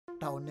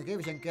Town එකේ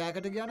vision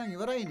කෑකට ගියා නම්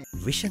ඉවරයිනේ.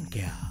 Vision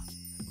Care.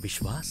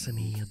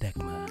 Vishwasaniya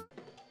Dakma.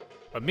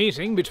 A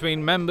meeting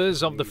between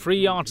members of the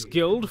Free Arts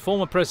Guild,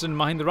 former President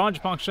Mahinda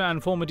Rajapaksa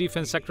and former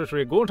Defence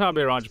Secretary govt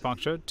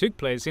Rajapaksa took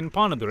place in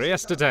Panadura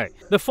yesterday.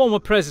 The former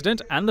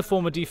President and the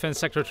former Defence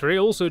Secretary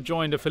also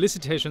joined a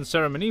felicitation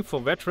ceremony for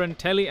veteran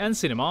tele and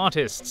cinema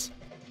artists.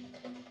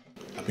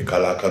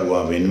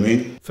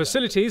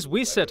 Facilities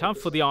we set up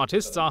for the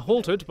artists are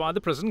halted by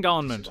the present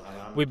government.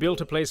 We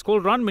built a place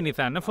called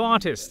Ranminithanna for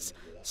artists.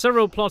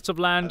 Several plots of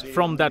land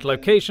from that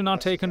location are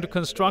taken to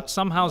construct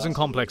some housing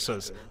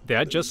complexes. They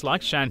are just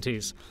like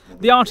shanties.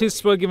 The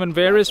artists were given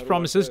various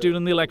promises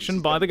during the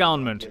election by the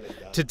government.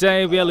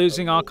 Today we are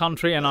losing our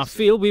country and I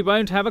feel we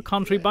won't have a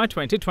country by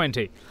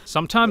 2020.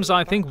 Sometimes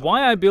I think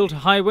why I built a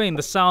highway in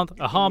the south,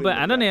 a harbour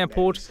and an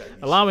airport,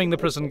 allowing the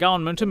present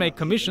government to make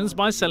commissions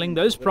by selling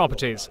those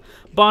properties.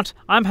 But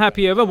I'm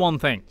happy over one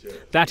thing,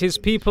 that is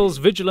people's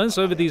vigilance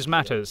over these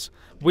matters.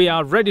 We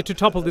are ready to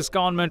topple this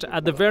government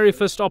at the very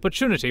first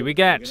opportunity we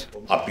get.